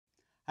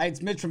Hi,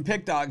 it's Mitch from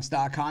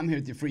Pickdawgz.com here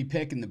with your free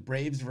pick in the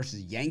Braves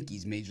versus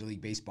Yankees Major League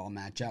Baseball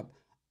matchup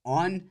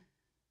on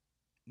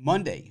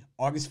Monday,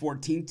 August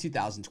 14th,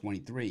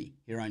 2023.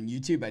 Here on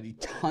YouTube, I do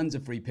tons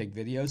of free pick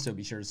videos, so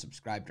be sure to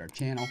subscribe to our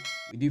channel.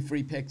 We do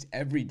free picks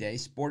every day,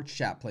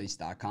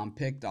 sportschatplace.com,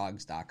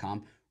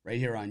 pickdawgz.com, right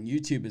here on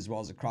YouTube, as well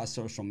as across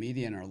social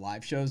media and our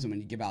live shows. And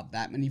when you give out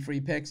that many free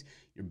picks,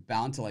 you're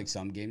bound to like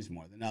some games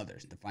more than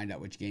others. To find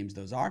out which games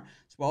those are,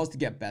 as well as to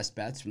get best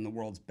bets from the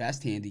world's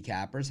best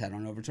handicappers, head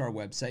on over to our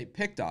website,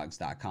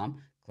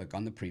 pickdawgz.com. Click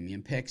on the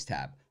Premium Picks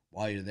tab.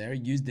 While you're there,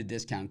 use the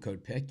discount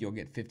code PICK. You'll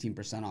get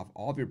 15% off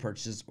all of your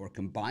purchases or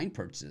combined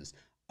purchases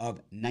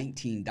of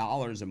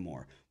 $19 or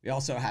more. We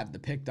also have the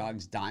Pick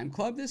Dawgz Dime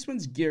Club. This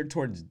one's geared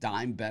towards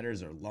dime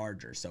bettors or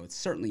larger, so it's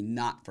certainly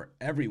not for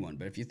everyone.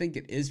 But if you think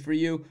it is for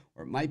you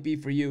or it might be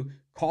for you,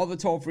 call the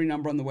toll-free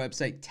number on the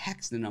website,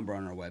 text the number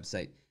on our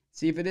website,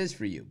 see if it is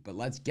for you. But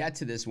let's get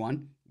to this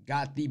one.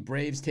 Got the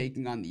Braves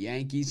taking on the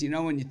Yankees. You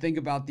know, when you think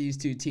about these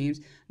two teams,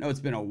 I know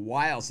it's been a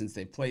while since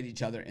they've played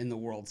each other in the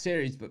World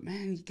Series, but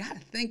man, you got to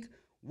think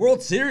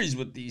World Series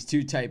with these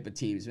two type of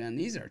teams, man.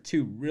 These are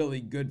two really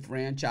good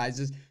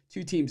franchises,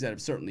 two teams that have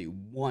certainly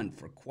won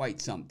for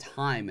quite some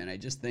time. And I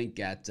just think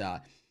at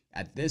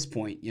this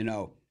point, you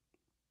know,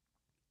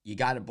 you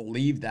got to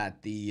believe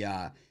that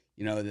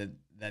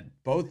that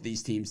both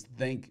these teams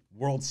think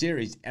World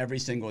Series every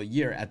single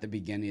year at the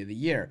beginning of the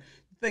year.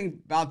 The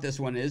thing about this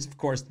one is, of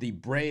course, the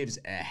Braves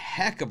a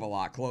heck of a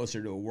lot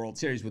closer to a World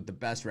Series with the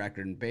best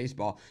record in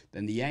baseball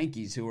than the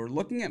Yankees, who are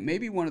looking at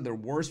maybe one of their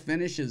worst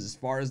finishes as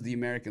far as the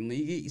American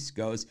League East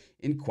goes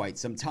in quite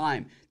some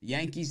time. The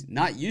Yankees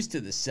not used to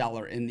the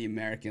cellar in the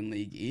American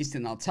League East,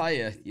 and I'll tell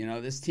you, you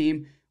know, this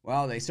team,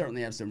 well, they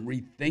certainly have some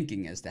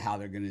rethinking as to how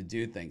they're going to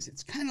do things.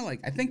 It's kind of like,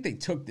 I think they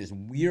took this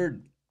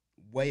weird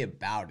way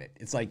about it.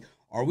 It's like,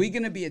 are we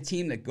going to be a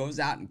team that goes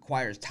out and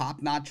acquires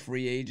top-notch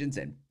free agents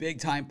and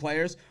big-time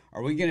players? Or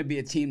are we going to be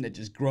a team that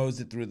just grows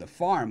it through the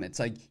farm? It's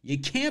like you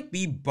can't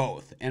be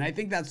both, and I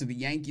think that's what the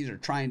Yankees are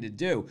trying to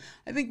do.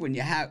 I think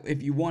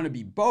if you want to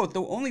be both,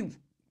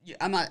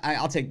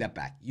 I'll take that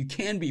back. You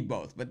can be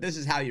both, but this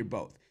is how you're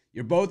both.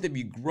 You're both if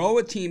you grow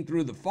a team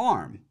through the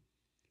farm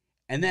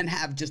and then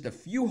have just a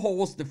few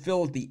holes to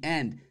fill at the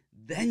end,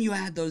 then you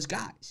add those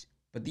guys.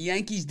 But the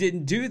Yankees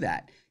didn't do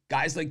that.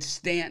 Guys like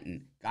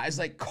Stanton, guys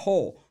like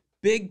Cole,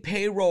 big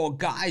payroll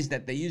guys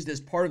that they used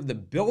as part of the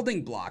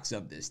building blocks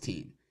of this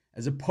team,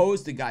 as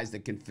opposed to guys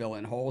that can fill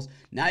in holes.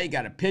 Now you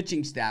got a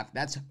pitching staff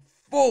that's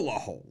full of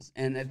holes,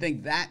 and I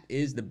think that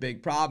is the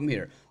big problem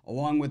here.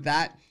 Along with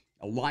that,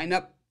 a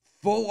lineup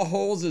full of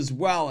holes as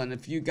well, and a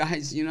few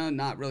guys, you know,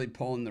 not really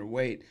pulling their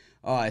weight.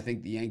 Oh, I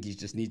think the Yankees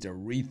just need to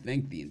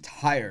rethink the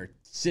entire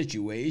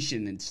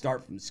situation and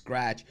start from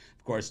scratch.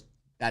 Of course,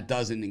 that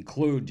doesn't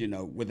include, you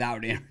know,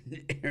 without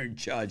Aaron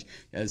Judge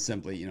as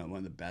simply, you know, one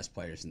of the best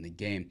players in the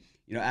game.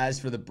 You know, as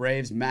for the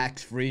Braves,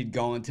 Max Fried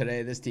going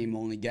today. This team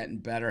only getting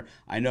better.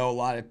 I know a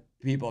lot of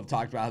people have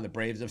talked about how the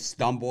Braves have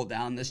stumbled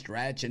down the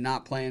stretch and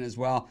not playing as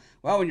well.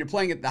 Well, when you're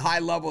playing at the high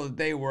level that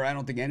they were, I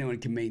don't think anyone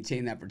can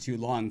maintain that for too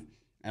long.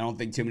 I don't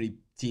think too many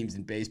teams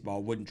in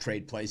baseball wouldn't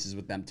trade places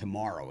with them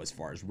tomorrow as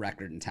far as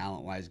record and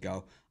talent-wise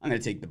go. I'm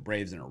going to take the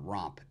Braves in a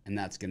romp, and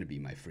that's going to be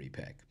my free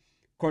pick.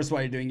 Of course,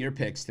 while you're doing your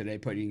picks today,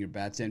 putting your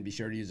bets in, be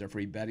sure to use our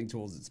free betting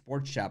tools at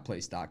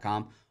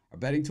sportschatplace.com. Our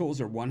betting tools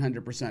are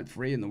 100%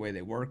 free in the way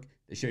they work.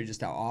 They show you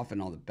just how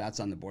often all the bets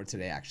on the board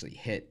today actually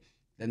hit.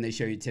 Then they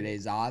show you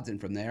today's odds,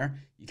 and from there,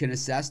 you can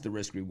assess the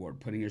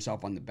risk-reward, putting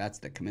yourself on the bets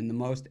that come in the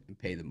most and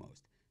pay the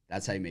most.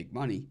 That's how you make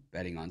money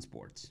betting on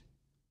sports.